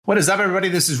What is up, everybody?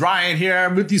 This is Ryan here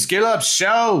with the Scale Up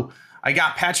Show. I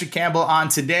got Patrick Campbell on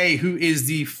today, who is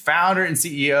the founder and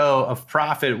CEO of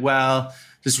Profitwell.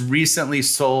 Just recently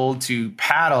sold to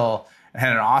Paddle and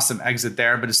had an awesome exit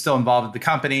there, but is still involved with the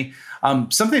company.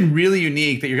 Something really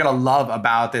unique that you're going to love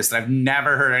about this that I've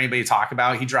never heard anybody talk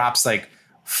about. He drops like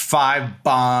 5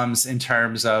 bombs in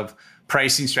terms of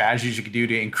pricing strategies you could do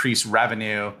to increase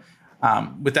revenue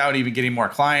without even getting more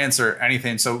clients or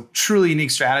anything. So truly unique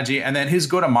strategy. And then his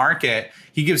go-to-market,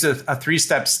 he gives a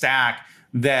 3-step stack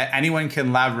that anyone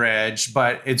can leverage,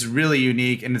 but it's really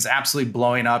unique and it's absolutely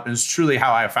blowing up. And it's truly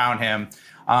how I found him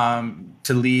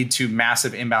to lead to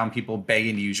massive inbound people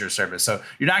begging to use your service. So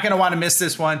you're not going to want to miss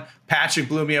this one. Patrick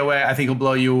blew me away. I think he'll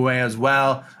blow you away as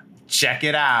well. Check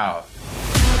it out.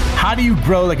 How do you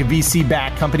grow like a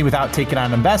VC-backed company without taking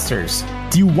on investors?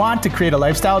 Do you want to create a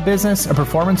lifestyle business, a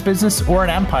performance business, or an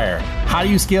empire? How do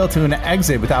you scale to an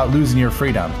exit without losing your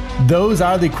freedom? Those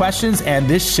are the questions, and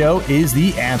this show is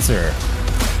the answer.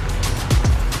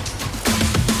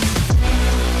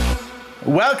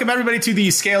 Welcome, everybody, to the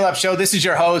Scale Up Show. This is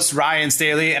your host, Ryan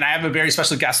Staley, and I have a very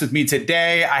special guest with me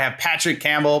today. I have Patrick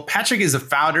Campbell. Patrick is the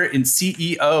founder and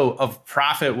CEO of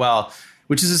Profitwell,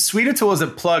 which is a suite of tools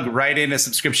that plug right in a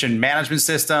subscription management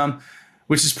system,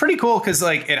 which is pretty cool because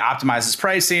like it optimizes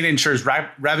pricing, ensures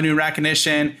revenue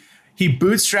recognition. He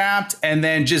bootstrapped and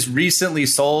then just recently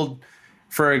sold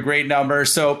for a great number.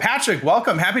 So Patrick,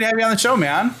 welcome. Happy to have you on the show,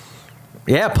 man.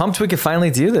 Yeah, pumped we could finally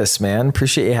do this, man.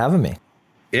 Appreciate you having me.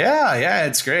 Yeah,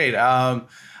 it's great. I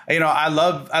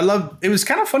love, it was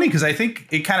kind of funny because I think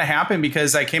it kind of happened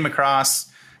because I came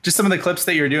across just some of the clips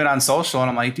that you're doing on social. And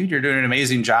I'm like, dude, you're doing an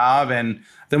amazing job. And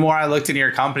the more I looked into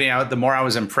your company, the more I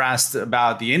was impressed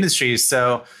about the industry.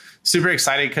 So super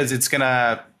excited because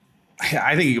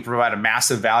I think you can provide a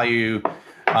massive value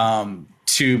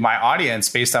to my audience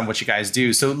based on what you guys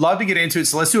do. So love to get into it.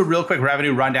 So let's do a real quick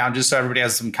revenue rundown just so everybody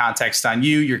has some context on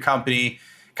you, your company,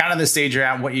 kind of the stage you're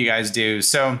at and what you guys do.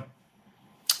 So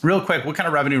real quick, what kind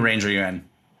of revenue range are you in?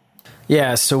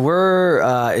 Yeah, so we're,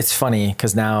 it's funny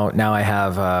because now I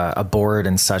have a board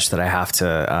and such that I have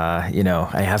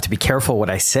to be careful what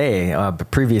I say. But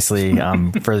previously,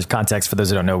 for context, for those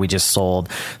who don't know, we just sold.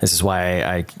 This is why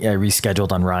I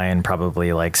rescheduled on Ryan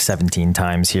probably like 17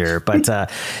 times here. But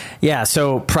yeah,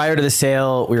 so prior to the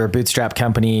sale, we were a bootstrap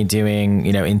company doing,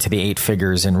 into the 8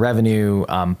 figures in revenue.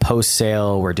 Post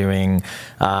sale, we're doing,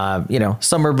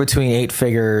 somewhere between 8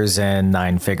 figures and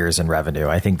 9 figures in revenue.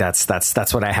 I think that's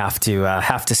what I have to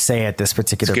say at this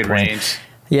particular point. Range.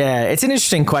 Yeah, it's an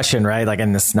interesting question, right? Like,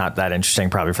 and it's not that interesting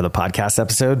probably for the podcast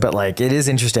episode, but like it is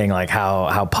interesting, like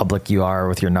how public you are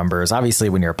with your numbers. Obviously,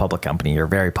 when you're a public company, you're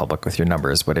very public with your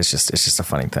numbers, but it's just a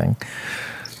funny thing.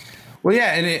 Well,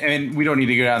 yeah, and we don't need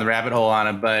to go down the rabbit hole on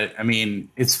it, but I mean,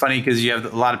 it's funny because you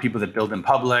have a lot of people that build in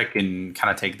public and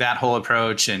kind of take that whole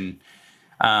approach, and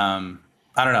I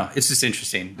don't know, it's just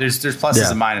interesting. There's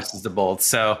pluses and minuses to both.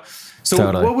 So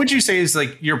totally. What would you say is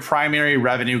like your primary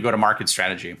revenue go-to-market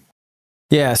strategy?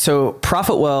 Yeah, so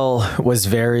Profitwell was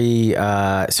very,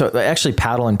 so actually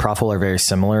Paddle and Profitwell are very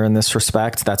similar in this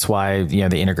respect. That's why, the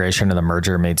integration of the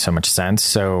merger made so much sense.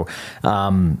 So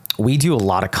we do a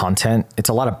lot of content. It's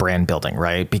a lot of brand building,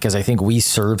 right? Because I think we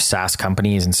serve SaaS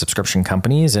companies and subscription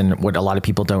companies. And what a lot of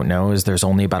people don't know is there's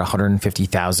only about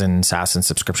 150,000 SaaS and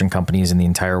subscription companies in the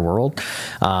entire world.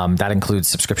 That includes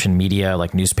subscription media,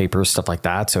 like newspapers, stuff like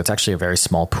that. So it's actually a very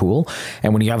small pool.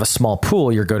 And when you have a small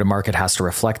pool, your go-to-market has to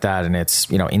reflect that. And it's,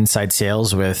 inside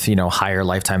sales with, higher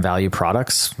lifetime value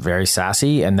products, very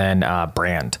SaaSy, and then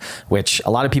brand, which a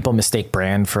lot of people mistake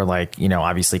brand for like,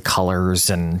 obviously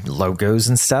colors and logos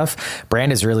and stuff.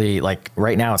 Brand is really like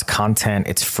right now it's content,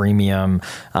 it's freemium,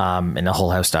 and a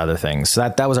whole host of other things. So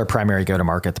that was our primary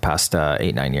go-to-market the past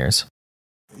 8-9 years.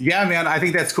 Yeah, man, I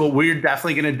think that's cool. We're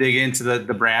definitely going to dig into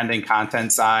the brand and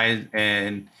content side.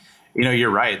 And,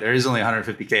 you're right. There is only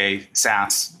 150K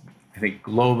SaaS, I think,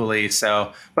 globally.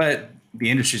 So, but the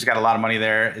industry's got a lot of money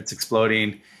there. It's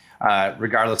exploding,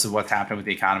 regardless of what's happening with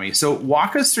the economy. So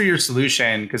walk us through your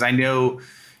solution, because I know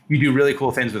you do really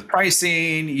cool things with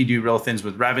pricing. You do real things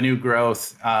with revenue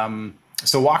growth.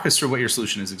 So walk us through what your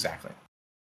solution is exactly.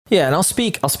 Yeah, and I'll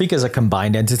speak as a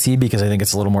combined entity because I think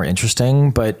it's a little more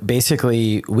interesting. But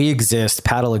basically,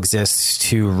 Paddle exists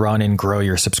to run and grow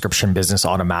your subscription business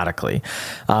automatically.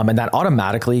 And that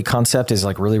automatically concept is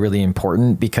like really, really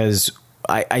important because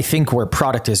I think where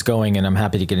product is going, and I'm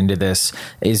happy to get into this,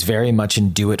 is very much in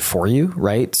do it for you,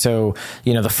 right? So,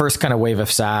 the first kind of wave of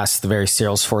SaaS, the very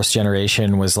Salesforce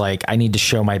generation, was like, I need to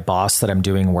show my boss that I'm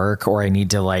doing work, or I need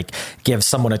to like give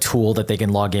someone a tool that they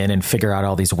can log in and figure out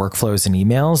all these workflows and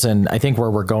emails. And I think where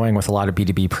we're going with a lot of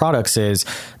B2B products is,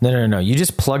 no. You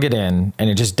just plug it in and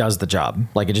it just does the job.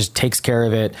 Like it just takes care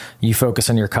of it. You focus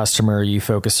on your customer, you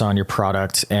focus on your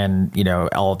product, and,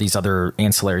 all these other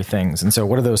ancillary things. And so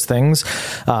what are those things?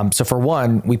 So for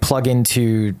one, we plug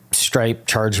into Stripe,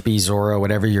 Chargebee, Zora,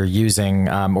 whatever you're using,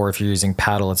 or if you're using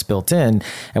Paddle, it's built in,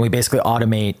 and we basically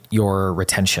automate your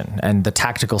retention and the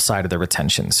tactical side of the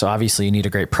retention. So obviously you need a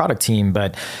great product team,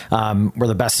 but we're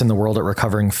the best in the world at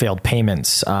recovering failed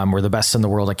payments. We're the best in the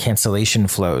world at cancellation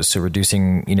flows, so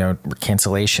reducing,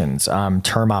 cancellations,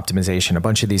 term optimization, a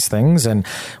bunch of these things. And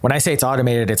when I say it's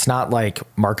automated, it's not like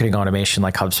marketing automation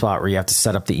like HubSpot where you have to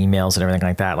set up the emails and everything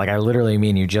like that. Like I literally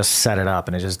mean you just set it up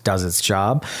and it just does its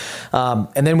job.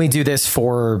 And then we do this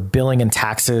for billing and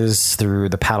taxes through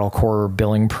the Paddle Core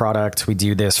billing product. We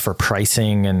do this for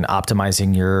pricing and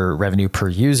optimizing your revenue per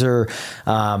user.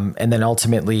 And then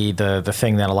ultimately the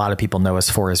thing that a lot of people know us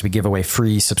for is we give away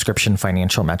free subscription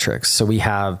financial metrics. So we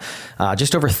have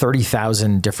just over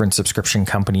 30,000 different subscription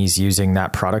companies using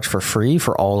that product for free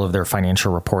for all of their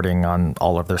financial reporting on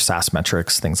all of their SaaS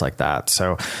metrics, things like that.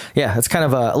 So yeah, it's kind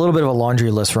of a little bit of a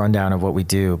laundry list rundown of what we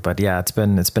do, but yeah, it's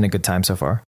been a good time so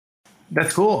far.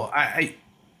 That's cool. I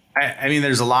mean,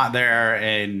 there's a lot there,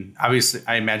 and obviously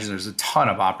I imagine there's a ton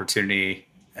of opportunity.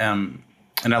 And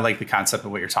I like the concept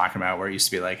of what you're talking about, where it used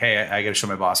to be like, hey, I got to show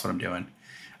my boss what I'm doing.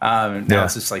 Now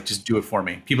it's just like, just do it for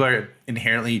me. People are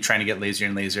inherently trying to get lazier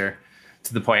and lazier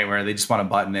to the point where they just want a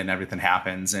button and everything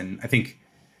happens. And I think,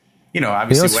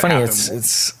 obviously what's funny,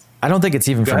 it's I don't think it's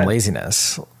even from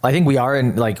laziness. I think we are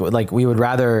in like we would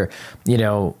rather,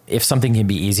 if something can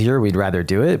be easier, we'd rather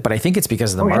do it. But I think it's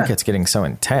because the market's getting so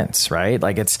intense, right?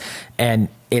 Like it's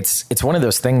one of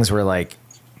those things where like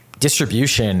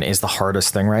distribution is the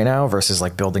hardest thing right now versus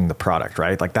like building the product,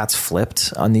 right? Like that's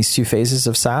flipped on these two phases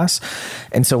of SaaS.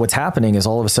 And so what's happening is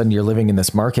all of a sudden you're living in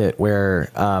this market where,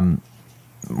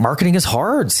 marketing is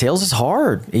hard. Sales is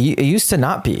hard. It used to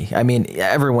not be. I mean,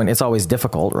 it's always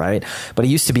difficult, right? But it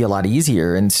used to be a lot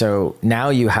easier. And so now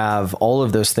you have all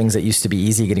of those things that used to be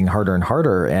easy getting harder and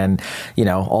harder. And,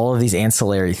 all of these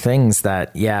ancillary things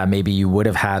that, maybe you would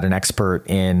have had an expert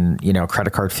in,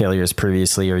 credit card failures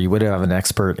previously, or you would have an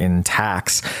expert in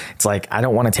tax. It's like, I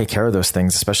don't want to take care of those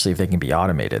things, especially if they can be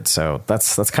automated. So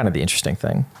that's kind of the interesting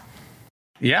thing.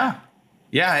 Yeah.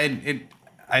 Yeah.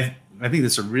 I think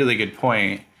that's a really good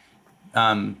point,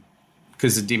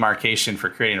 because the demarcation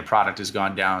for creating a product has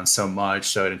gone down so much,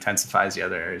 so it intensifies the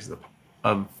other areas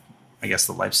of I guess,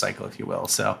 the life cycle, if you will.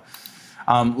 So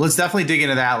let's definitely dig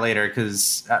into that later,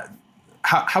 because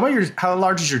how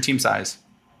large is your team size?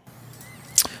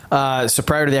 So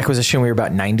prior to the acquisition, we were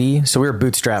about 90. So we were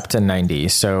bootstrapped to 90.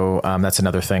 So that's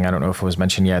another thing. I don't know if it was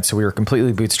mentioned yet. So we were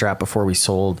completely bootstrapped before we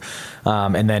sold.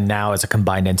 And then now as a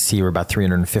combined entity, we're about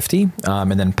 350.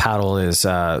 And then Paddle is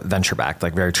venture backed,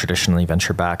 like very traditionally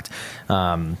venture backed.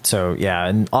 So yeah,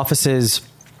 and offices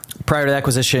prior to the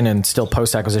acquisition and still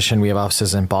post-acquisition, we have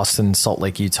offices in Boston, Salt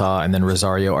Lake, Utah, and then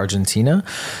Rosario, Argentina.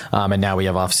 And now we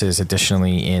have offices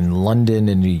additionally in London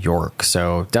and New York.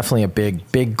 So definitely a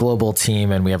big global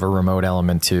team, and we have a remote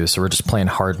element too. So we're just playing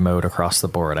hard mode across the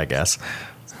board, I guess.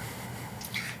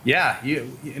 Yeah.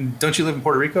 Don't you live in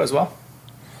Puerto Rico as well?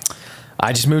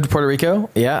 I just moved to Puerto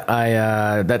Rico.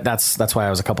 Yeah, that's why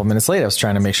I was a couple minutes late. I was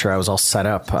trying to make sure I was all set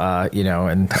up,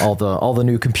 and all the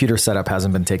new computer setup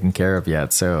hasn't been taken care of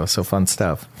yet. So fun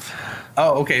stuff.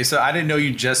 Oh, okay. So I didn't know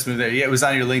you just moved there. Yeah, it was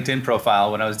on your LinkedIn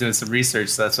profile when I was doing some research.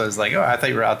 So that's why I was like, oh, I thought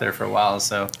you were out there for a while.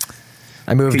 So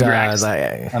I moved as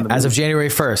of January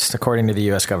 1st, according to the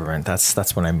U.S. government.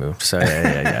 That's when I moved. So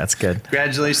yeah, that's good.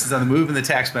 Congratulations on the move and the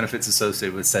tax benefits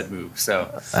associated with said move.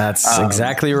 So that's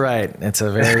exactly right. It's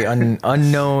a very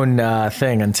unknown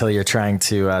thing until you're trying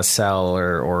to sell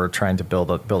or trying to build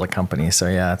a company. So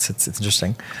yeah, it's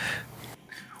interesting.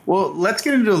 Well, let's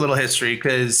get into a little history,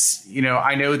 because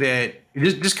I know that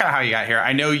just kind of how you got here.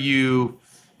 I know you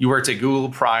worked at Google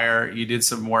prior. You did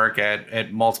some work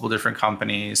at multiple different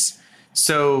companies.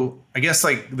 So I guess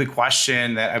like the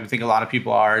question that I would think a lot of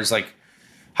people is like,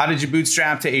 how did you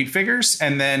bootstrap to 8 figures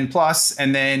and then plus,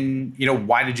 and then,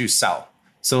 why did you sell?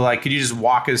 So like, could you just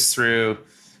walk us through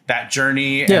that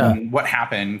journey and what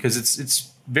happened? Because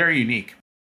it's very unique.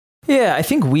 Yeah, I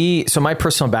think so my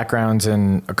personal background's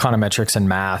in econometrics and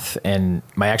math, and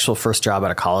my actual first job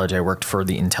out of college, I worked for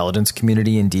the intelligence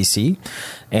community in DC.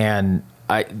 And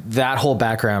that whole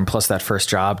background plus that first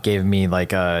job gave me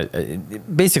like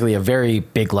basically a very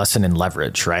big lesson in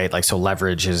leverage, right? Like, so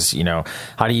leverage is,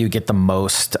 how do you get the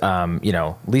most,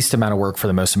 least amount of work for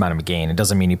the most amount of gain? It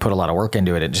doesn't mean you put a lot of work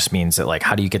into it. It just means that, like,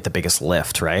 how do you get the biggest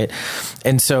lift, right?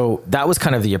 And so that was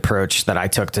kind of the approach that I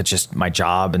took to just my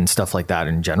job and stuff like that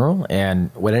in general. And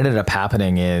what ended up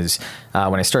happening is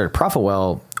when I started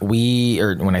Profitwell,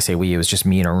 when I say we, it was just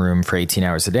me in a room for 18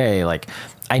 hours a day. Like,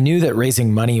 I knew that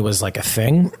raising money was like a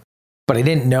thing, but I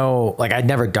didn't know, like, I'd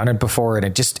never done it before. And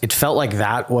it felt like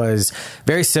that was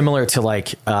very similar to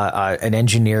like an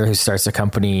engineer who starts a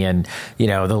company and,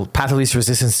 the path of least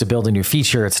resistance to build a new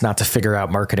feature. It's not to figure out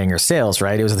marketing or sales,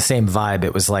 right? It was the same vibe.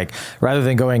 It was like, rather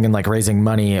than going and like raising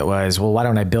money, it was, well, why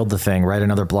don't I build the thing, write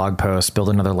another blog post, build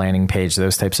another landing page,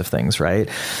 those types of things, right?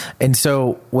 And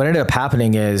so what ended up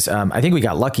happening is I think we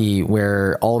got lucky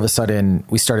where all of a sudden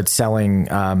we started selling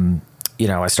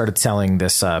I started selling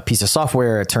this piece of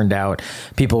software. It turned out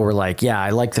people were like, yeah, I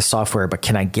like the software, but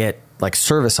can I get like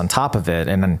service on top of it?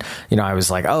 And then, I was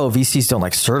like, oh, VCs don't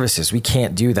like services. We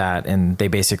can't do that. And they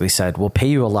basically said, we'll pay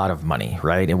you a lot of money,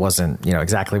 right? It wasn't,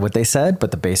 exactly what they said,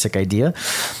 but the basic idea.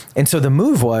 And so the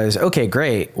move was, okay,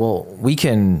 great. Well, we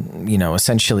can,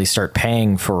 essentially start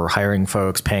paying for hiring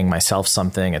folks, paying myself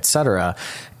something, et cetera.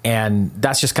 And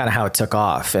that's just kind of how it took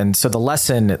off. And so the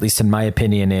lesson, at least in my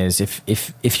opinion, is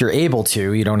if you're able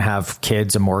to, you don't have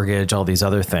kids, a mortgage, all these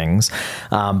other things.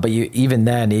 But even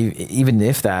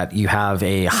if that, you have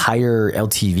a higher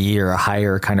LTV or a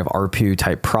higher kind of ARPU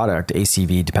type product,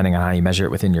 ACV, depending on how you measure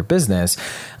it within your business.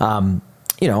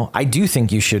 I do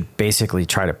think you should basically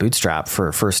try to bootstrap for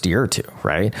a first year or two,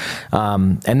 right?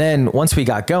 And then once we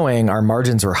got going, our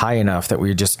margins were high enough that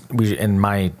and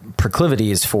my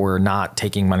proclivities for not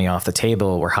taking money off the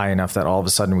table were high enough that all of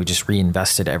a sudden we just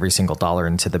reinvested every single dollar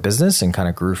into the business and kind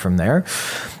of grew from there.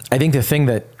 I think the thing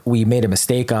that we made a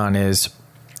mistake on is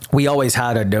we always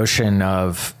had a notion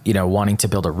of, wanting to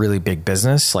build a really big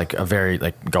business, like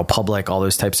go public, all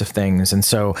those types of things. And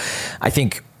so I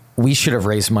think we should have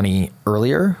raised money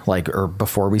earlier, or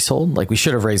before we sold. Like, we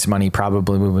should have raised money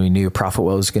probably when we knew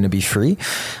Profitwell was going to be free.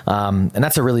 And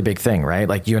that's a really big thing, right?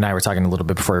 Like, you and I were talking a little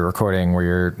bit before we were recording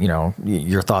where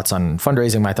your thoughts on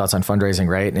fundraising, my thoughts on fundraising,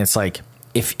 right? And it's like,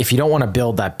 if you don't want to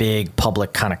build that big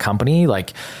public kind of company,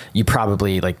 like, you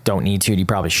probably don't need to, and you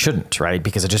probably shouldn't, right?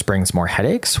 Because it just brings more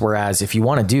headaches. Whereas if you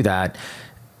want to do that,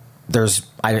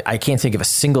 I can't think of a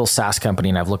single SaaS company,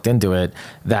 and I've looked into it,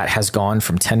 that has gone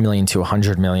from 10 million to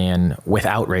 100 million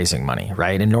without raising money,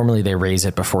 right? And normally they raise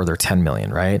it before they're 10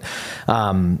 million, right?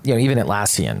 Even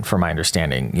Atlassian, from my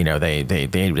understanding, they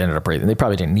ended up raising, they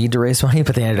probably didn't need to raise money,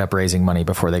 but they ended up raising money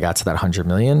before they got to that 100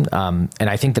 million. And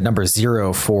I think the number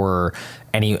zero for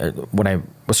what I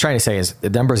was trying to say is the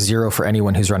number zero for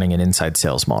anyone who's running an inside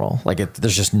sales model.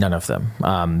 There's just none of them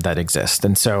that exist.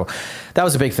 And so that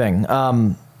was a big thing.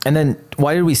 And then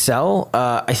why did we sell?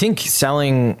 I think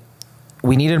selling,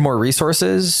 we needed more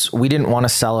resources. We didn't want to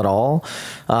sell at all.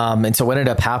 And so what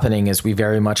ended up happening is we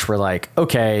very much were like,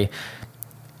 okay,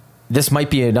 this might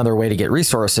be another way to get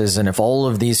resources. And if all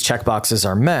of these checkboxes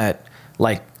are met,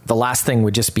 the last thing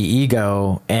would just be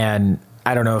ego. And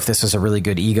I don't know if this was a really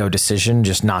good ego decision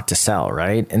just not to sell,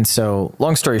 right? And so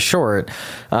long story short,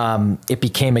 it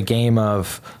became a game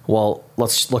of, well,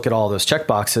 let's look at all those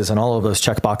checkboxes, and all of those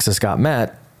checkboxes got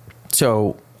met.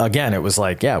 So again, it was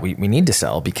like, yeah, we need to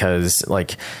sell because we're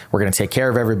going to take care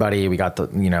of everybody. We got the,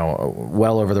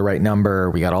 well over the right number.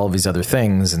 We got all of these other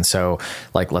things. And so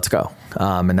let's go.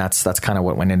 And that's kind of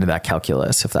what went into that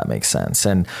calculus, if that makes sense.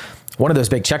 And one of those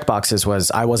big checkboxes was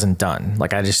I wasn't done.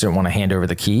 I just didn't want to hand over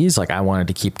the keys. I wanted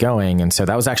to keep going. And so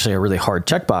that was actually a really hard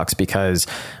checkbox because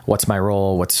what's my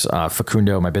role? What's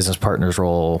Facundo, my business partner's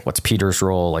role? What's Peter's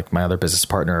role? My other business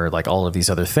partner, all of these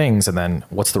other things. And then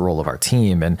what's the role of our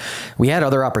team? And we had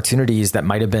other opportunities that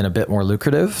might've been a bit more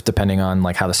lucrative depending on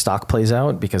how the stock plays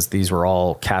out, because these were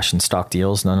all cash and stock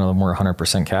deals. None of them were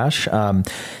 100% cash.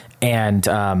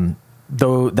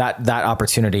 Though that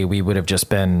opportunity, we would have just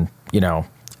been,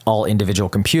 all individual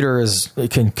contributors,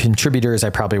 I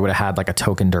probably would have had a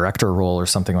token director role or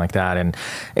something like that. And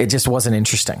it just wasn't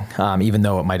interesting, even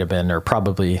though it might've been, or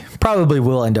probably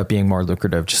will end up being more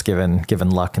lucrative, just given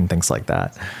luck and things like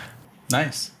that.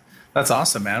 Nice. That's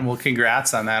awesome, man. Well,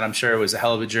 congrats on that. I'm sure it was a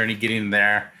hell of a journey getting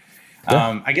there.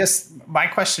 Yeah. I guess my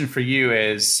question for you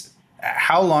is,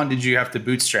 how long did you have to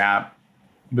bootstrap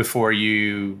before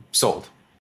you sold?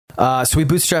 So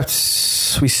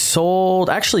we sold,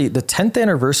 actually the 10th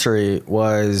anniversary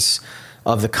was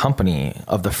of the company,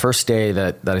 of the first day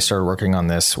that I started working on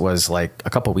this, was like a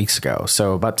couple weeks ago.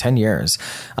 So about 10 years.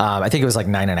 I think it was like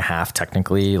 9.5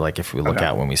 technically. Like if we look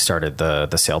at when we started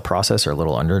the sale process, or a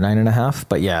little under 9.5.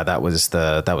 But yeah, that was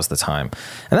the time.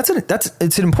 And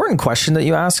it's an important question that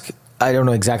you ask. I don't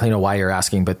exactly know why you're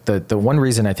asking, but the one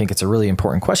reason I think it's a really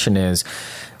important question is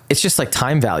it's just like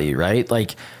time value, right?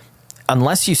 Like,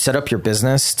 unless you set up your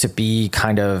business to be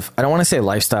kind of, I don't want to say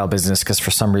lifestyle business, because for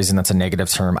some reason that's a negative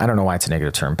term. I don't know why it's a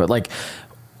negative term, but like,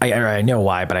 I know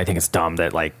why, but I think it's dumb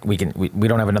that like we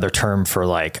don't have another term for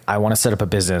like, I want to set up a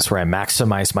business where I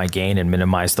maximize my gain and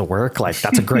minimize the work. Like,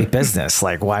 that's a great business.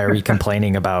 Like, why are we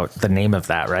complaining about the name of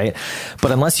that? Right.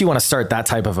 But unless you want to start that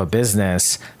type of a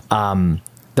business,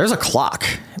 there's a clock,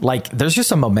 like there's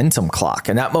just a momentum clock,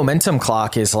 and that momentum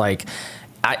clock is like,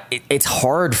 it's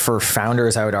hard for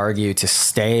founders, I would argue, to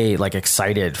stay like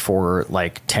excited for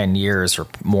like 10 years or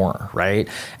more. Right.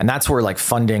 And that's where like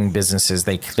funding businesses,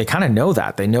 they kind of know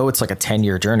that. They know it's like a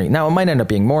 10-year journey. Now it might end up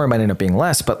being more, it might end up being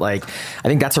less, but like, I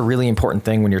think that's a really important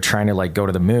thing when you're trying to like go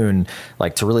to the moon,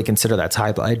 like to really consider that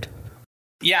timeline.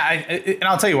 Yeah. And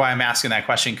I'll tell you why I'm asking that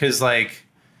question. Cause like,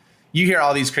 you hear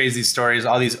all these crazy stories,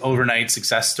 all these overnight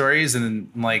success stories, and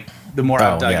like the more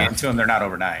I've dug into them, they're not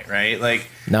overnight, right? Like,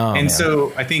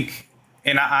 so I think,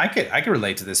 and I could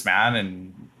relate to this, man.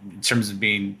 And in terms of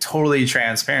being totally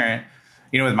transparent,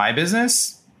 with my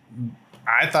business,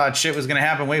 I thought shit was going to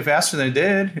happen way faster than it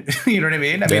did. You know what I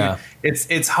mean? I mean,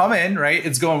 it's humming, right?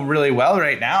 It's going really well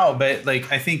right now, but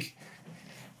like, I think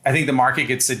the market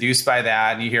gets seduced by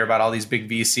that, and you hear about all these big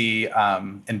VC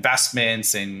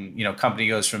investments, and company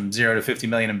goes from 0 to 50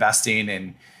 million investing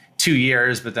in 2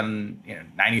 years, but then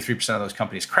 93% of those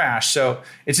companies crash. So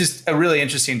it's just a really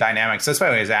interesting dynamic. So that's why I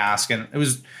always ask. And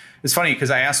it's funny because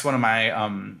I asked one of my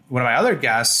other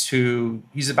guests, who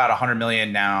he's about 100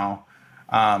 million now,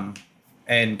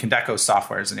 and Condeco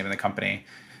Software is the name of the company.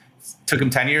 Took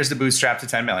him 10 years to bootstrap to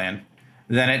 10 million.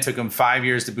 Then it took him 5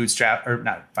 years to bootstrap, or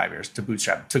not 5 years to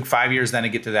bootstrap. It took 5 years then to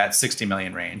get to that 60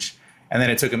 million range. And then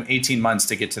it took him 18 months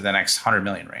to get to the next 100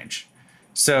 million range.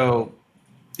 So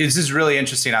it's just really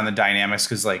interesting on the dynamics,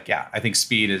 because like, I think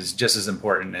speed is just as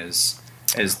important as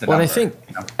the number.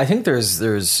 I think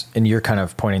there's, and you're kind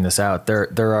of pointing this out,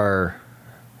 there are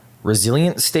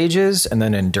resilient stages and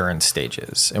then endurance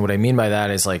stages. And what I mean by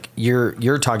that is like,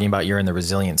 you're talking about, you're in the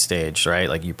resilient stage, right?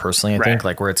 Like you personally, I think,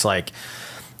 like where it's like,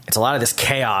 it's a lot of this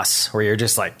chaos where you're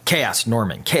just like chaos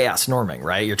norming,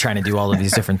 right? You're trying to do all of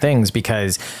these different things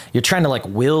because you're trying to like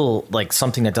will like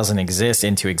something that doesn't exist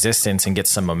into existence and get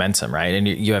some momentum, right? And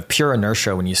you have pure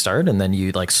inertia when you start, and then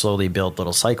you like slowly build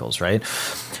little cycles, right?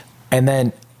 And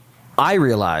then I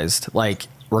realized like,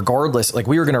 regardless, like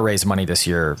we were going to raise money this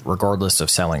year, regardless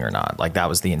of selling or not. Like that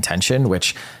was the intention,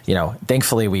 which,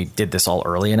 thankfully we did this all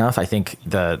early enough. I think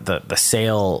the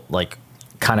sale, like,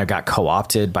 kind of got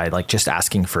co-opted by like just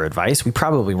asking for advice. We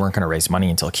probably weren't going to raise money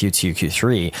until Q2,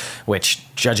 Q3, which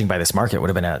judging by this market would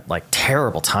have been a like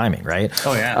terrible timing, right?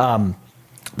 Oh yeah.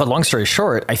 But long story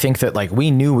short, I think that like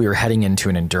we knew we were heading into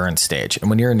an endurance stage.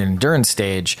 And when you're in an endurance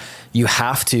stage, you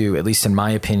have to, at least in my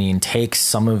opinion, take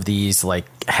some of these like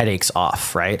headaches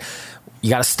off, right? You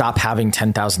got to stop having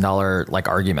 $10,000 like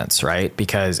arguments, right?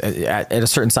 Because at a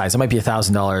certain size, it might be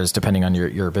 $1,000 depending on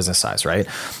your business size, right?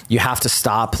 You have to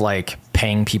stop like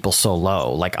paying people so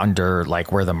low, like under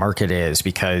like where the market is,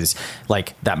 because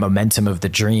like that momentum of the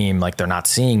dream, like they're not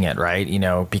seeing it, right?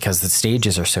 Because the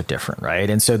stages are so different, right?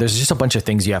 And so there's just a bunch of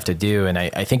things you have to do. And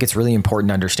I think it's really important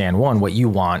to understand, one, what you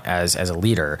want as a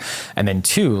leader, and then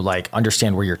two, like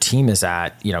understand where your team is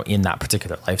at, in that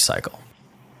particular life cycle.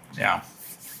 Yeah.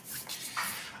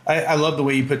 I love the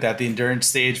way you put that, the endurance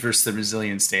stage versus the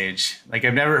resilient stage. Like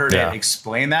I've never heard it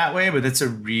explained that way, but that's a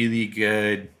really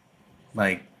good,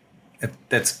 like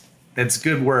that's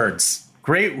good words.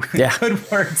 Great,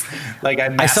 good words. Like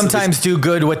I sometimes do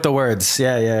good with the words.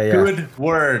 Yeah. Good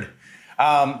word.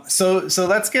 So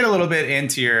let's get a little bit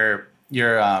into your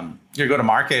go to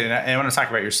market, and I want to talk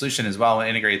about your solution as well and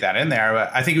integrate that in there.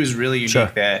 But I think it was really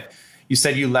unique that you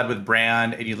said you led with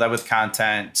brand and you led with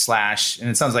content and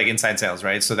it sounds like inside sales,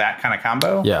 right? So that kind of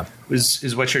combo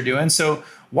is what you're doing. So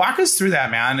walk us through that,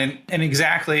 man, and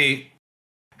exactly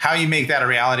how you make that a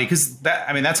reality. Because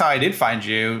that's how I did find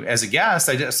you as a guest.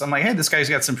 I'm like, hey, this guy's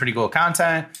got some pretty cool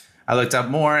content. I looked up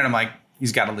more and I'm like,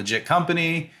 he's got a legit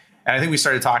company. And I think we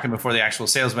started talking before the actual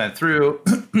sales went through.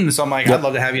 So I'm like, I'd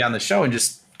love to have you on the show and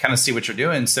just kind of see what you're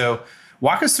doing. So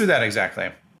walk us through that exactly.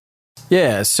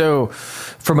 Yeah. So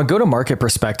from a go-to-market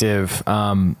perspective,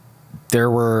 there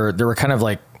were kind of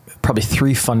like probably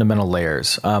three fundamental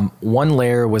layers. One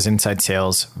layer was inside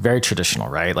sales, very traditional,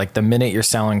 right? Like the minute you're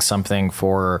selling something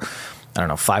for I don't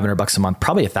know, $500 a month,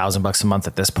 probably $1,000 a month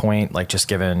at this point, like just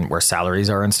given where salaries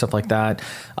are and stuff like that.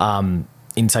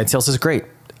 Inside sales is great.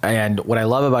 And what I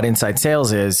love about inside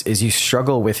sales is you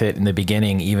struggle with it in the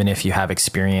beginning, even if you have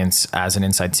experience as an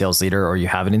inside sales leader or you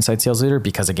have an inside sales leader,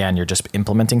 because again, you're just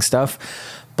implementing stuff.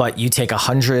 But you take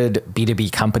 100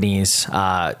 B2B companies, who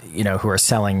are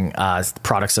selling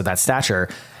products of that stature,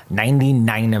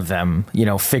 99 of them,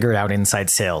 figured out inside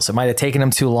sales. It might have taken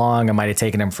them too long. It might have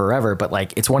taken them forever, but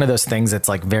like, it's one of those things that's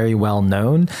like very well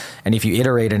known. And if you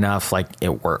iterate enough, like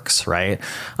it works. Right.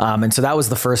 And so that was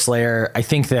the first layer. I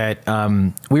think that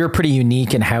we were pretty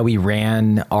unique in how we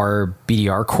ran our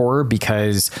BDR core,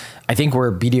 because I think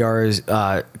where BDR's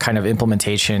kind of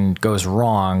implementation goes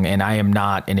wrong, and I am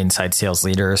not an inside sales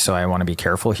leader, so I want to be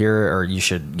careful here, or you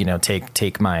should,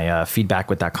 take my feedback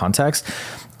with that context,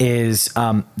 is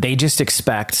they just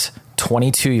expect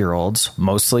 22-year-olds,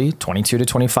 mostly 22 to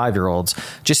 25-year-olds,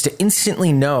 just to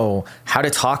instantly know how to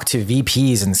talk to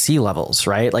VPs and C-levels,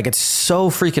 right? Like, it's so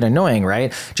freaking annoying,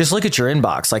 right? Just look at your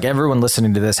inbox. Like, everyone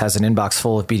listening to this has an inbox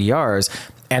full of BDRs,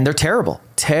 and they're terrible.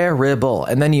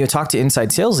 And then you talk to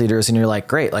inside sales leaders and you're like,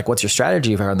 great, like, what's your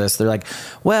strategy around this? They're like,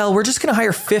 well, we're just going to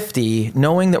hire 50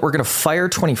 knowing that we're going to fire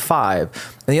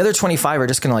 25 and the other 25 are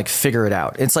just going to like figure it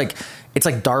out. It's like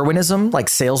Darwinism, like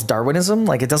sales Darwinism.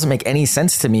 Like, it doesn't make any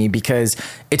sense to me because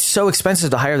it's so expensive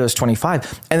to hire those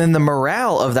 25. And then the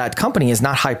morale of that company is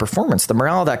not high performance. The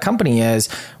morale of that company is,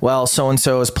 well,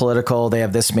 so-and-so is political. They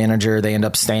have this manager. They end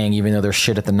up staying even though they're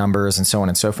shit at the numbers, and so on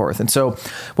and so forth. And so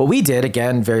what we did,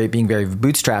 again, being very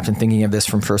bootstrapped and thinking of this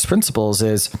from first principles,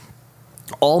 is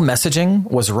all messaging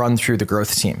was run through the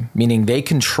growth team, meaning they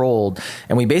controlled,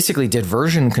 and we basically did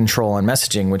version control on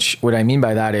messaging, which what I mean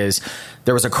by that is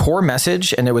there was a core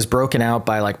message and it was broken out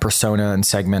by like persona and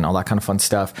segment, all that kind of fun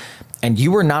stuff. And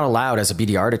you were not allowed as a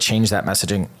BDR to change that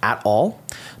messaging at all.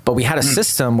 But we had a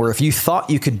system where if you thought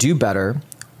you could do better,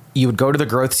 you would go to the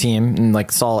growth team and like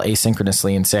it's all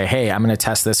asynchronously and say, hey, I'm going to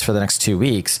test this for the next 2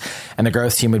 weeks. And the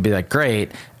growth team would be like,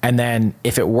 great. And then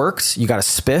if it works, you got a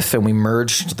spiff, and we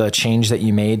merged the change that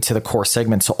you made to the core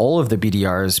segment. So all of the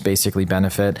BDRs basically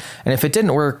benefit. And if it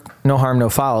didn't work, no harm, no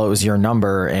foul. It was your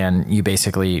number. And you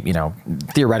basically,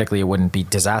 theoretically it wouldn't be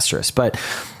disastrous. But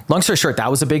long story short,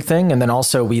 that was a big thing. And then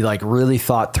also we like really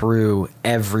thought through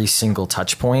every single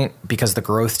touch point because the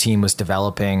growth team was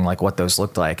developing like what those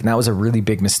looked like. And that was a really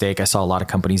big mistake I saw a lot of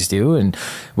companies do. And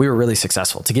we were really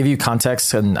successful. To give you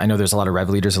context, and I know there's a lot of rev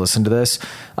leaders who listen to this,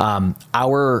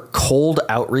 our cold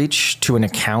outreach to an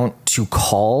account to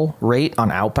call rate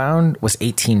on outbound was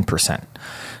 18%.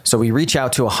 So we reach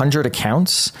out to 100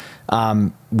 accounts.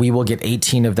 We will get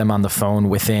 18 of them on the phone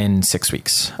within 6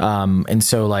 weeks. And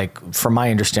so like, from my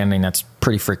understanding, that's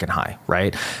pretty freaking high.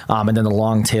 Right. And then the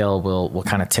long tail will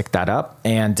kind of tick that up.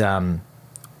 And,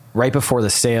 right before the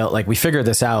sale, like we figured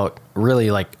this out really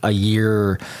like a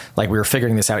year, like we were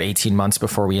figuring this out 18 months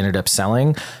before we ended up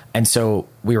selling. And so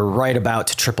we were right about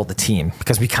to triple the team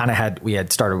because we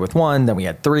had started with 1, then we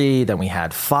had 3, then we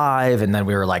had 5. And then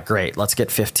we were like, great, let's get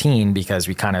 15 because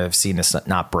we kind of have seen this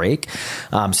not break.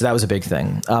 So that was a big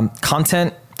thing.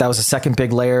 Content, that was a second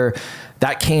big layer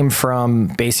that came from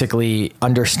basically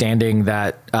understanding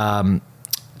that,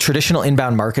 traditional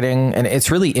inbound marketing, and it's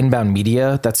really inbound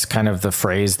media. That's kind of the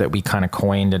phrase that we kind of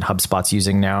coined and HubSpot's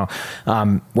using now.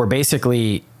 Where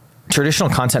basically traditional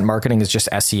content marketing is just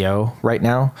SEO right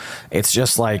now. It's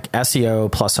just like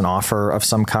SEO plus an offer of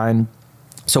some kind.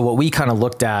 So what we kind of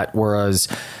looked at was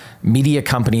media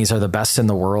companies are the best in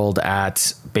the world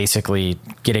at basically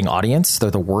getting audience. They're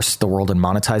the worst in the world in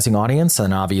monetizing audience.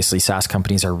 And obviously SaaS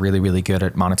companies are really, really good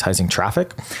at monetizing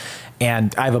traffic.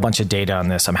 And I have a bunch of data on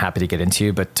this I'm happy to get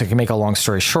into, but to make a long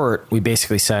story short, we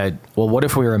basically said, well, what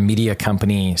if we were a media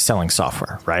company selling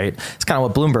software, right? It's kind of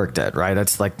what Bloomberg did, right?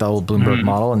 That's like the old Bloomberg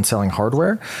model and selling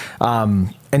hardware.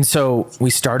 And so we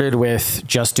started with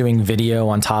just doing video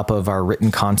on top of our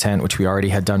written content, which we already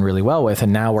had done really well with.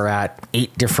 And now we're at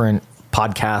 8 different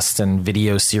podcasts and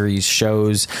video series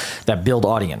shows that build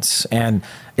audience. And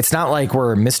it's not like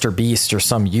we're Mr. Beast or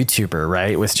some YouTuber,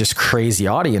 right? With just crazy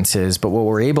audiences. But what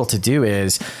we're able to do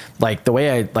is like the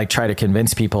way I like try to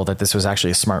convince people that this was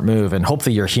actually a smart move. And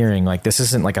hopefully you're hearing like, this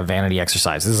isn't like a vanity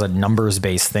exercise. This is a numbers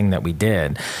based thing that we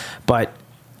did. But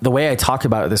the way I talk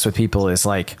about this with people is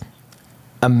like,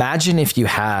 imagine if you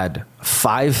had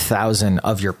 5,000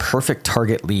 of your perfect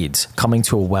target leads coming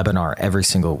to a webinar every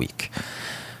single week.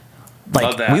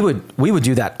 Like we would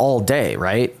do that all day,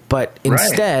 right? But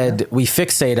instead we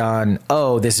fixate on,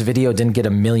 oh, this video didn't get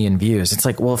 1 million views. It's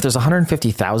like, well, if there's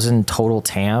 150,000 total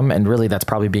TAM, and really that's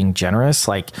probably being generous,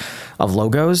 like of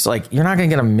logos, like you're not going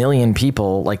to get 1 million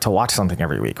people like to watch something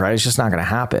every week, right? It's just not going to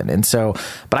happen. And so,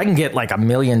 but I can get like $1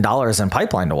 million in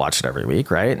pipeline to watch it every week,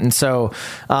 right? And so,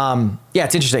 yeah,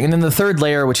 it's interesting. And then the third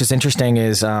layer, which is interesting,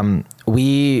 is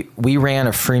we ran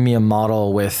a freemium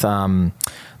model with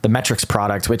the metrics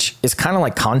product, which is kind of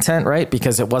like content, right?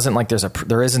 Because it wasn't like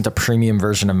there isn't a premium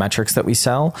version of metrics that we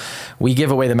sell. We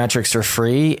give away the metrics for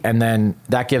free, and then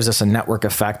that gives us a network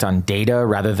effect on data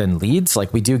rather than leads.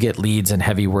 Like we do get leads and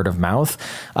heavy word of mouth,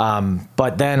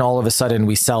 but then all of a sudden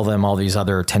we sell them all these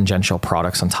other tangential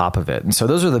products on top of it. And so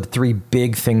those are the three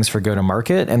big things for go to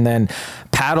market. And then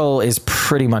Paddle is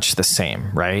pretty much the same,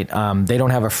 right? They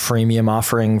don't have a freemium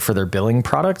offering for their billing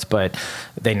product, but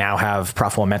they now have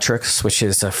Profitwell Metrics, which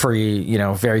is a free,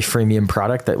 very freemium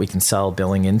product that we can sell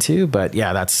billing into. But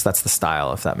yeah, that's the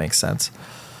style, if that makes sense.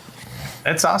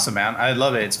 That's awesome, man. I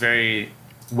love it. It's very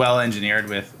well engineered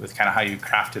with kind of how you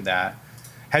crafted that.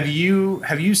 Have you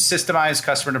systemized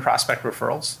customer to prospect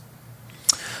referrals?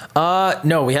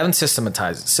 No, we haven't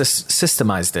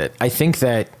systemized it. I think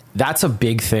that's a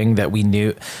big thing that we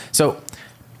knew. So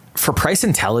for Price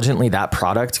Intelligently, that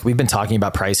product, we've been talking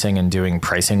about pricing and doing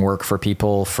pricing work for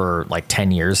people for like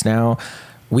 10 years now.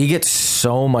 We get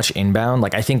so much inbound.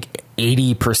 Like I think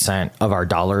 80% of our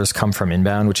dollars come from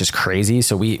inbound, which is crazy.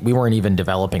 So we weren't even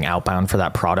developing outbound for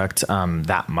that product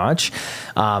that much.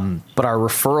 But our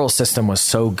referral system was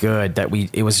so good that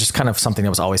it was just kind of something that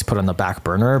was always put on the back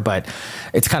burner. But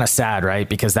it's kind of sad, right?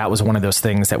 Because that was one of those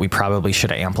things that we probably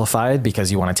should have amplified,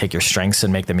 because you want to take your strengths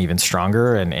and make them even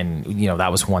stronger. And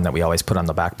that was one that we always put on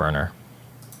the back burner.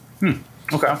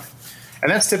 Okay.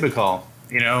 And that's typical.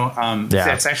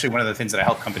 That's actually one of the things that I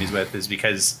help companies with, is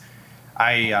because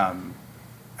I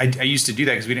used to do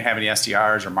that because we didn't have any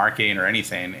SDRs or marketing or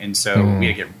anything. And so we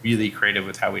had to get really creative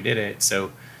with how we did it.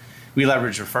 So we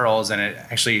leveraged referrals, and it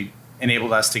actually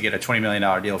enabled us to get a $20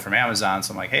 million deal from Amazon.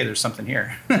 So I'm like, hey, there's something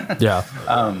here. Yeah.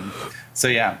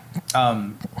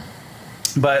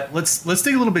 But let's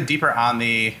dig a little bit deeper on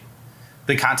the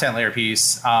content layer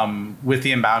piece with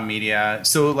the inbound media.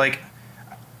 So like,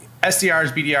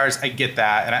 SDRs, BDRs, I get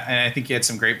that. And I think you had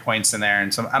some great points in there.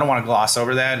 And so I don't want to gloss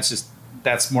over that. It's just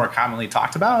that's more commonly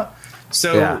talked about.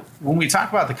 So when we talk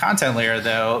about the content layer,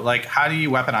 though, like how do you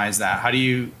weaponize that? How do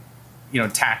you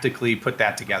tactically put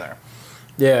that together?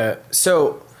 Yeah.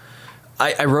 So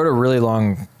I wrote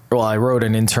I wrote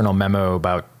an internal memo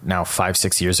about now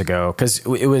 5-6 years ago, because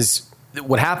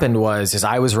what happened was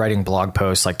I was writing blog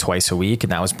posts like twice a week,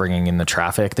 and that was bringing in the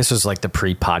traffic. This was like the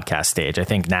pre-podcast stage. I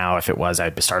think now if it was,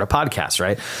 I'd start a podcast,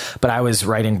 right? But I was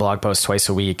writing blog posts twice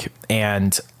a week,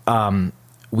 and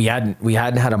we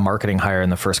hadn't had a marketing hire in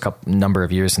the first number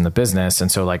of years in the business. And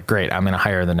so like, great, I'm going to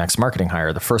hire the next marketing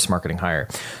hire, the first marketing hire.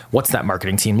 What's that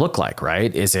marketing team look like,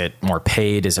 right? Is it more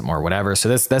paid? Is it more whatever? So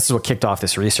this is what kicked off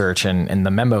this research, and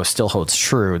the memo still holds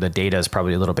true. The data is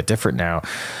probably a little bit different now.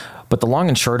 But the long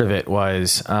and short of it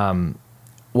was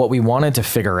what we wanted to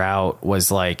figure out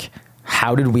was like,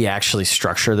 how did we actually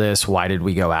structure this? Why did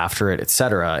we go after it, et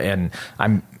cetera? And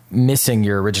I'm missing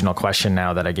your original question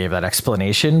now that I gave that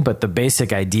explanation. But the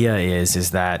basic idea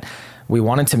is that we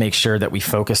wanted to make sure that we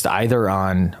focused either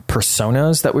on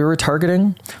personas that we were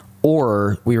targeting,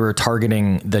 or we were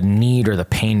targeting the need or the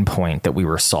pain point that we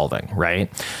were solving,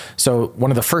 right? So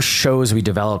one of the first shows we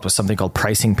developed was something called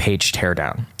Pricing Page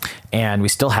Teardown. And we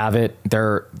still have it.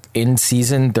 There in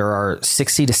season, there are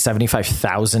 60 to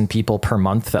 75,000 people per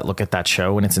month that look at that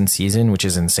show when it's in season, which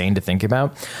is insane to think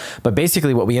about. But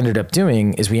basically what we ended up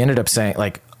doing is we ended up saying,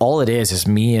 like, all it is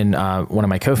me and one of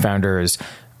my co-founders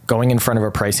going in front of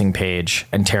a pricing page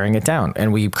and tearing it down.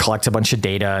 And we collect a bunch of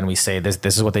data, and we say, this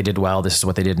is what they did well, this is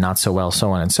what they did not so well,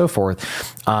 so on and so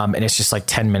forth. And it's just like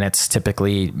 10 minutes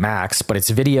typically max, but it's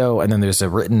video. And then there's a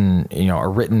written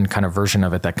kind of version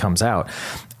of it that comes out.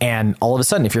 And all of a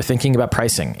sudden, if you're thinking about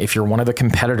pricing, if you're one of the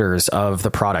competitors of the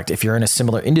product, if you're in a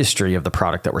similar industry of the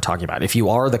product that we're talking about, if you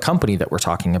are the company that we're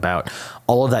talking about,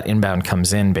 all of that inbound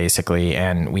comes in basically,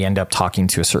 and we end up talking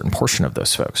to a certain portion of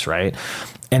those folks, right?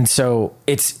 And so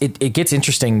it gets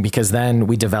interesting, because then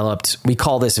we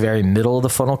call this very middle of the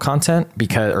funnel content,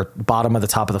 or bottom of the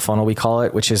top of the funnel, we call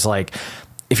it, which is like,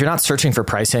 if you're not searching for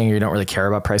pricing, or you don't really care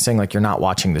about pricing, like you're not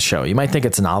watching the show. You might think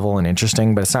it's novel and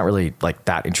interesting, but it's not really like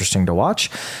that interesting to watch.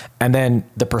 And then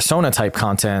the persona type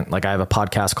content, like I have a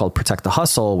podcast called Protect the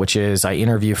Hustle, which is I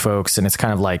interview folks, and it's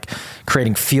kind of like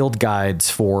creating field guides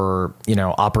for,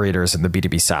 operators in the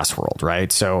B2B SaaS world, right?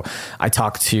 So I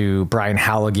talked to Brian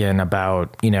Halligan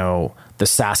about, the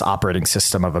SaaS operating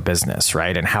system of a business,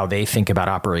 right? And how they think about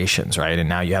operations, right? And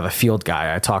now you have a field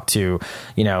guy. I talk to,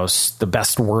 the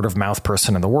best word of mouth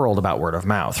person in the world about word of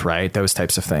mouth, right? Those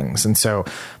types of things. And so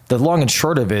the long and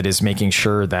short of it is making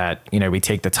sure that, we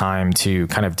take the time to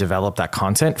kind of develop that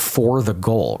content for the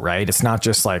goal, right? It's not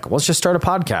just like, let's just start a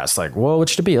podcast. Like, well, what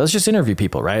should it be? Let's just interview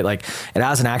people, right? Like it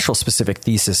has an actual specific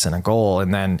thesis and a goal.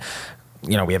 And then,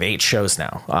 we have 8 shows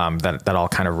now that all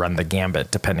kind of run the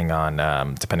gambit depending on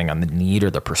the need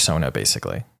or the persona,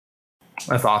 basically.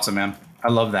 That's awesome, man. I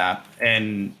love that.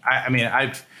 And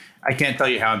I can't tell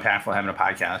you how impactful having a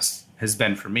podcast has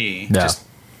been for me. Yeah. Just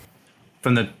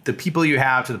from the people you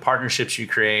have to the partnerships you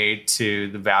create to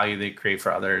the value they create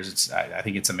for others. I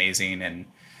think it's amazing. And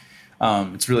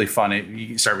it's really fun.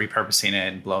 You start repurposing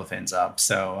it and blow things up.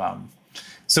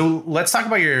 So let's talk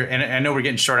about and I know we're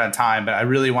getting short on time, but I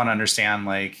really want to understand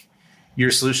like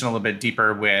your solution a little bit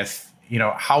deeper with,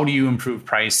 how do you improve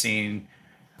pricing?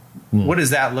 What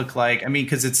does that look like? I mean,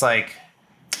 because it's like,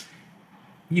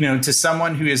 to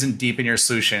someone who isn't deep in your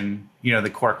solution, the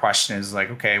core question is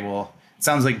like, okay, well, it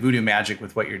sounds like voodoo magic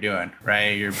with what you're doing,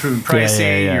 right? You're improving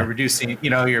pricing, you're reducing,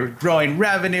 you're growing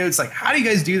revenue. It's like, how do you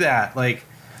guys do that?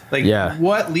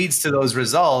 What leads to those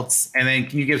results? And then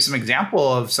can you give some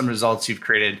example of some results you've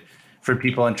created for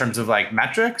people in terms of like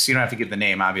metrics? You don't have to give the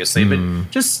name, obviously, but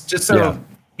just so,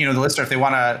 the listener, if they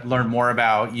want to learn more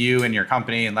about you and your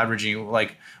company and leveraging,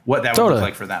 like what that would look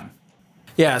like for them.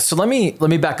 Yeah. So let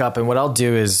me back up. And what I'll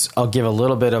do is I'll give a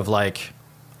little bit of like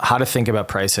how to think about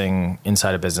pricing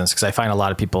inside a business, because I find a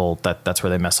lot of people that's where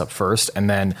they mess up first. And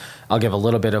then I'll give a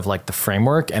little bit of like the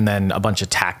framework and then a bunch of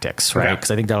tactics, right?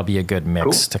 Because I think that'll be a good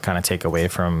mix to kind of take away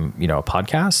from, a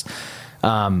podcast.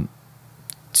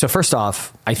 So first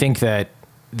off, I think that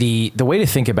the way to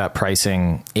think about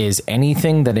pricing is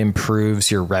anything that improves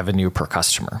your revenue per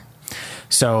customer.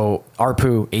 So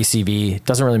ARPU, ACV,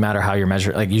 doesn't really matter how you're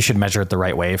measured. Like you should measure it the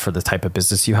right way for the type of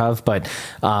business you have, but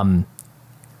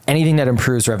anything that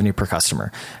improves revenue per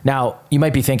customer. Now, you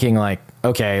might be thinking like,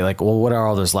 okay, like, well, what are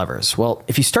all those levers? Well,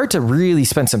 if you start to really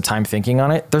spend some time thinking on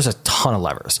it, there's a ton of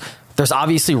levers. There's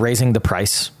obviously raising the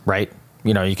price, right?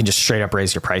 You can just straight up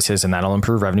raise your prices and that'll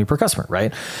improve revenue per customer,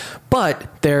 right?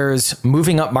 But there's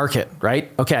moving up market,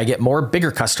 right? Okay, I get more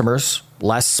bigger customers,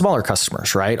 less smaller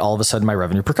customers, right? All of a sudden my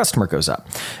revenue per customer goes up.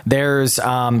 There's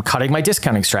cutting my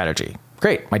discounting strategy.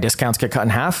 Great. My discounts get cut in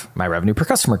half. My revenue per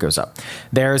customer goes up.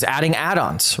 There's adding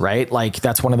add-ons, right? Like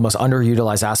that's one of the most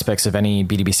underutilized aspects of any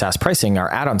B2B SaaS pricing,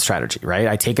 our add-on strategy, right?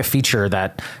 I take a feature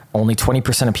that only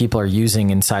 20% of people are using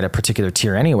inside a particular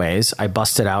tier anyways. I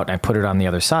bust it out and I put it on the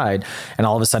other side. And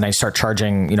all of a sudden I start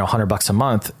charging, $100 a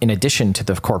month in addition to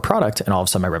the core product. And all of a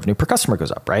sudden my revenue per customer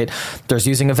goes up, right? There's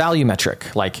using a value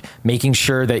metric, like making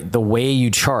sure that the way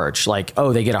you charge, like,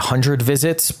 oh, they get 100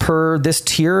 visits per this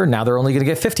tier. Now they're only going to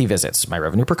get 50 visits. My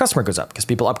revenue per customer goes up because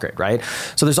people upgrade, right?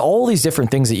 So there's all these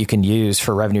different things that you can use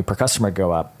for revenue per customer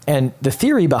go up. And the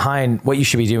theory behind what you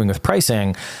should be doing with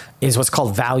pricing is what's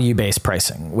called value-based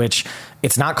pricing, which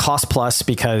it's not cost plus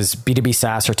because B2B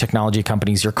SaaS or technology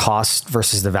companies, your cost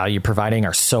versus the value providing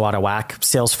are so out of whack.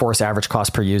 Salesforce average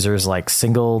cost per user is like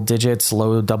single digits,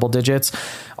 low double digits.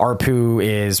 ARPU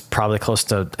is probably close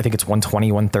to, I think it's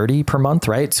 120, 130 per month,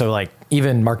 right? So like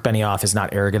even Mark Benioff is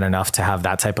not arrogant enough to have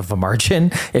that type of a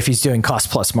margin if he's doing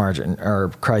cost plus margin or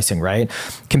pricing, right?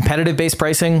 Competitive based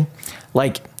pricing,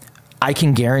 like I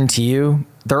can guarantee you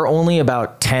there are only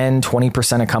about 10,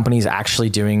 20% of companies actually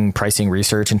doing pricing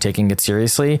research and taking it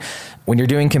seriously. When you're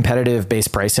doing competitive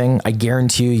based pricing, I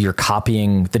guarantee you you're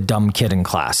copying the dumb kid in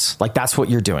class. Like that's what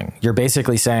you're doing. You're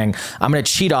basically saying, I'm going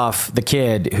to cheat off the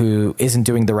kid who isn't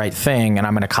doing the right thing and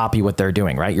I'm going to copy what they're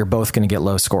doing, right? You're both going to get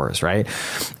low scores, right?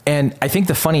 And I think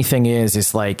the funny thing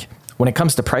is like, when it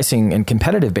comes to pricing and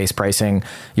competitive based pricing,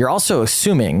 you're also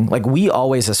assuming, like we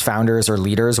always as founders or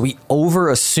leaders, we over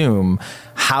assume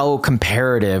how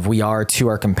comparative we are to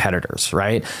our competitors,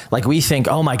 right? Like we think,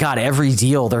 oh my God, every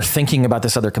deal they're thinking about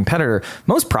this other competitor.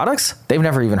 Most products, they've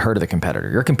never even heard of the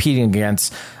competitor. You're competing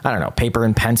against, I don't know, paper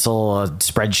and pencil, a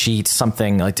spreadsheet,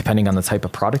 something like depending on the type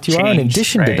of product you are. In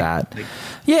addition to that,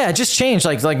 just change,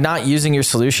 like not using your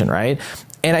solution, right?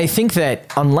 And I think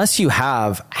that unless you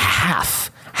have half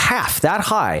that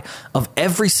high of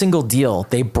every single deal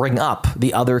they bring up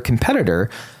the other competitor,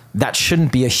 that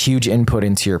shouldn't be a huge input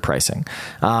into your pricing.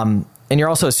 And you're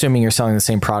also assuming you're selling the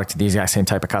same product to the exact same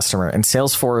type of customer. And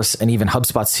Salesforce and even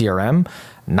HubSpot CRM,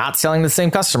 not selling the same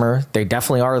customer, they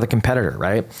definitely are the competitor,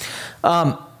 right?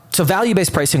 So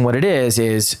value-based pricing, what it is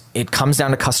it comes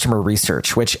down to customer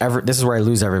research, this is where I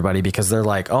lose everybody because they're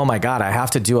like, oh my God, I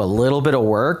have to do a little bit of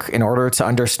work in order to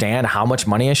understand how much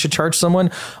money I should charge someone.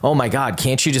 Oh my God,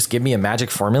 can't you just give me a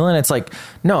magic formula? And it's like,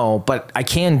 no, but I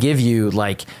can give you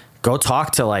like, go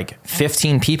talk to like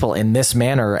 15 people in this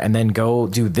manner and then go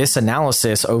do this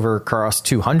analysis over across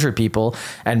 200 people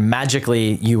and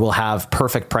magically you will have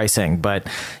perfect pricing. But,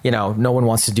 no one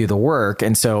wants to do the work.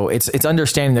 And so it's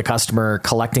understanding the customer,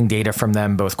 collecting data from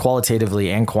them, both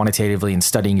qualitatively and quantitatively, and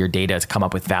studying your data to come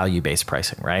up with value-based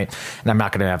pricing, right? And I'm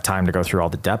not going to have time to go through all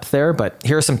the depth there, but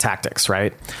here are some tactics,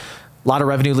 right? A lot of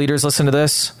revenue leaders listen to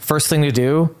this. First thing to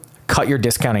do, cut your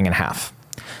discounting in half.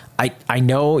 I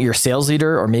know your sales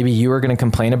leader, or maybe you are going to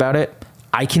complain about it.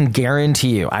 I can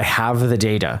guarantee you, I have the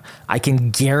data. I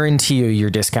can guarantee you your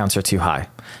discounts are too high.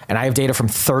 And I have data from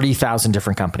 30,000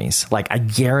 different companies. Like I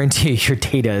guarantee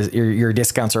your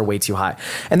discounts are way too high.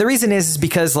 And the reason is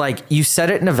because like you set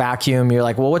it in a vacuum. You're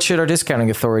like, well, what should our discounting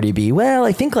authority be? Well,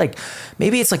 I think like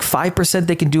maybe it's like 5%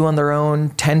 they can do on their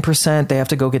own, 10% they have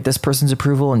to go get this person's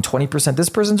approval, and 20% this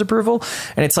person's approval.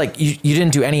 And it's like you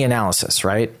didn't do any analysis,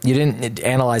 right? You didn't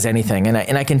analyze anything. And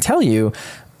I can tell you,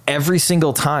 every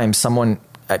single time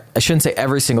I shouldn't say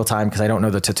every single time because I don't know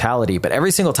the totality, but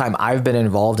every single time I've been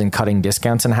involved in cutting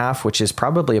discounts in half, which is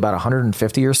probably about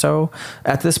 150 or so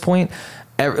at this point,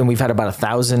 and we've had about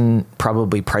 1,000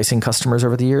 probably pricing customers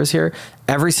over the years here.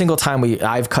 Every single time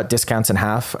I've cut discounts in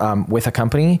half with a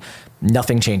company,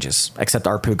 nothing changes except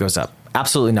ARPU goes up.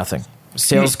 Absolutely nothing.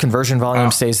 Sales conversion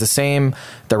volume stays the same.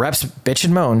 The reps bitch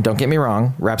and moan. Don't get me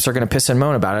wrong. Reps are going to piss and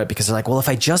moan about it because they're like, well, if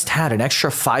I just had an extra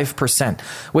 5%,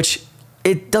 which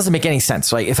it doesn't make any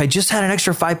sense, right? If I just had an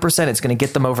extra 5%, it's going to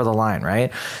get them over the line,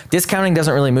 right? Discounting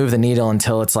doesn't really move the needle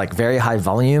until it's like very high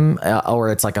volume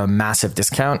or it's like a massive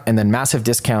discount. And then massive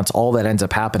discounts, all that ends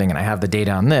up happening, and I have the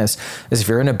data on this, is if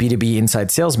you're in a B2B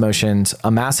inside sales motions,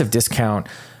 a massive discount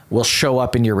will show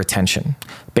up in your retention.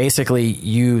 Basically,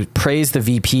 you praise the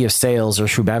VP of sales or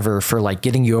whomever for like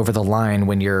getting you over the line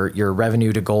when your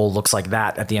revenue to goal looks like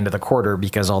that at the end of the quarter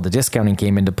because all the discounting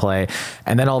came into play.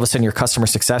 And then all of a sudden your customer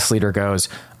success leader goes,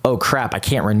 oh crap, I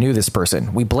can't renew this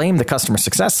person. We blame the customer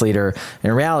success leader.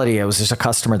 In reality, it was just a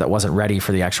customer that wasn't ready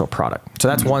for the actual product. So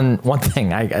that's one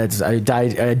thing. I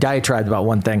diatribed about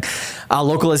one thing.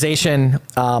 Localization,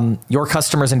 your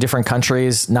customers in different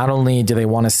countries, not only do they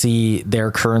want to see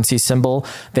their currency symbol,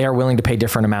 they are willing to pay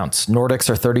different amounts. Nordics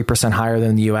are 30% higher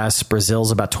than the US.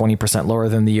 Brazil's about 20% lower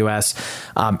than the US.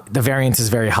 The variance is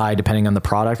very high depending on the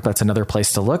product, but it's another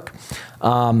place to look.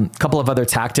 Couple of other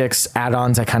tactics,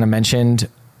 add-ons I kind of mentioned.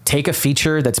 Take a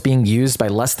feature that's being used by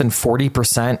less than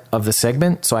 40% of the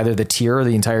segment, so either the tier or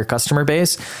the entire customer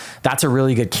base. That's a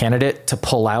really good candidate to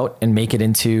pull out and make it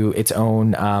into its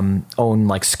own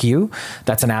like SKU.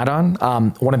 That's an add-on.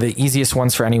 One of the easiest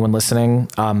ones for anyone listening,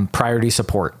 priority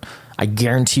support. I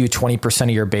guarantee you 20% of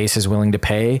your base is willing to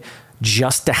pay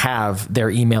just to have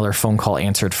their email or phone call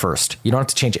answered first. You don't have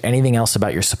to change anything else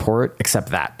about your support except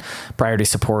that. Priority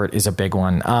support is a big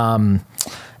one.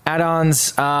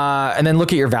 Add-ons, and then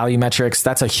look at your value metrics.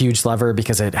 That's a huge lever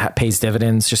because it pays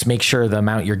dividends. Just make sure the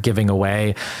amount you're giving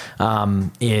away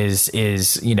is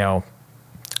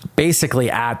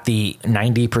basically at the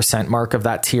 90% mark of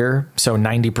that tier. So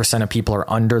 90% of people are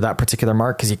under that particular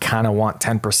mark because you kind of want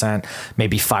 10%,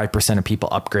 maybe 5% of people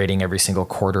upgrading every single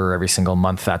quarter, every single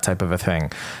month, that type of a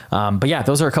thing. But yeah,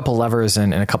 those are a couple levers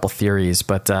and a couple theories.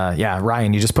 But yeah,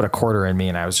 Ryan, you just put a quarter in me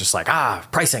and I was just like,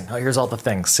 pricing. Oh, here's all the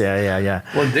things. Yeah.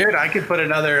 Well, dude, I could put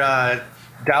another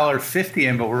 $1.50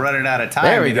 in, but we're running out of time.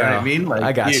 There we go. You know what I mean? Like,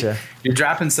 I gotcha. You're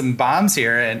dropping some bombs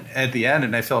here and at the end,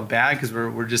 and I feel bad because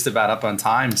we're just about up on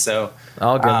time. So,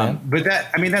 all good, man. But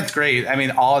that's great. I mean,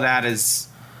 all of that is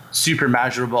super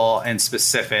measurable and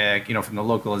specific. From the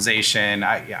localization,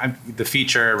 the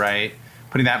feature, right?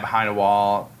 Putting that behind a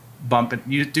wall,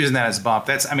 using that as a bump.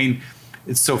 It's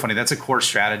so funny. That's a core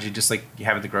strategy, just like you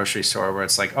have at the grocery store, where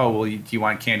it's like, oh, well, do you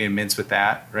want candy and mints with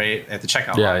that, right? At the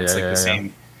checkout line, it's like the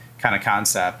same kind of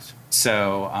concept.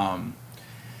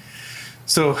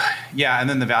 So yeah, and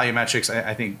then the value metrics,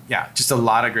 I think, just a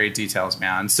lot of great details,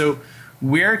 man. So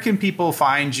where can people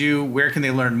find you? Where can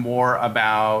they learn more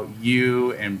about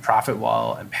you and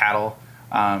Profitwell and Paddle?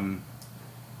 And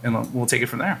we'll take it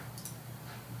from there.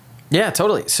 Yeah,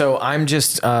 totally. So I'm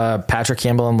just Patrick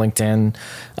Campbell on LinkedIn.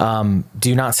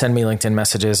 Do not send me LinkedIn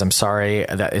messages. I'm sorry.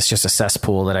 That it's just a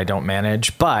cesspool that I don't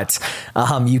manage. But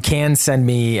you can send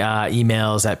me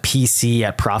emails at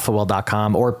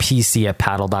pc@profitwell.com or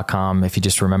pc@paddle.com if you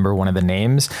just remember one of the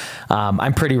names.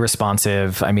 I'm pretty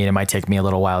responsive. I mean, it might take me a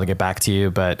little while to get back to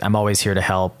you, but I'm always here to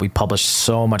help. We publish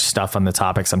so much stuff on the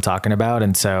topics I'm talking about.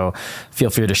 And so feel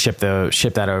free to ship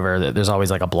that over. There's always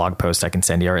like a blog post I can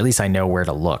send you, or at least I know where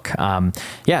to look. And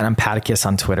I'm Paticus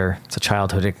on Twitter. It's a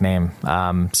childhood nickname.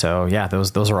 So yeah,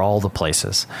 those are all the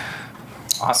places.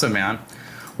 Awesome, man.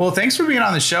 Well, thanks for being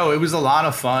on the show. It was a lot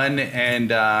of fun,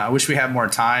 and I wish we had more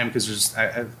time because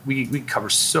we cover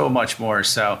so much more.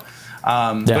 So,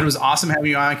 but it was awesome having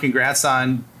you on. Congrats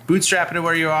on bootstrapping to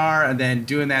where you are and then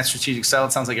doing that strategic sell.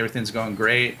 It sounds like everything's going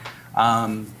great.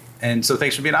 And so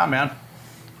thanks for being on, man.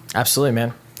 Absolutely,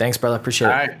 man. Thanks, brother. Appreciate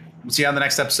it. All right. We'll see you on the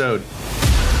next episode.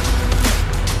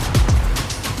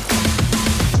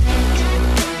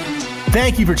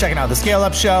 Thank you for checking out the Scale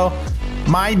Up Show.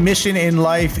 My mission in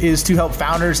life is to help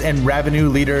founders and revenue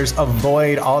leaders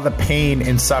avoid all the pain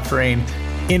and suffering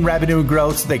in revenue and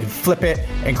growth so they can flip it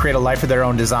and create a life of their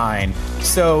own design.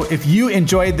 So if you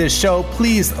enjoyed this show,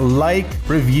 please like,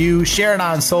 review, share it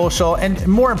on social, and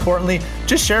more importantly,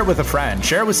 just share it with a friend.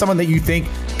 Share it with someone that you think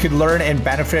could learn and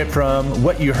benefit from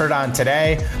what you heard on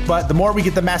today. But the more we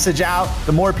get the message out,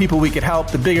 the more people we could help,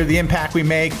 the bigger the impact we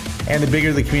make, and the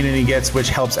bigger the community gets, which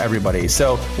helps everybody.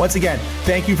 So once again,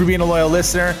 thank you for being a loyal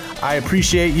listener. I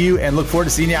appreciate you and look forward to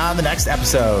seeing you on the next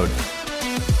episode.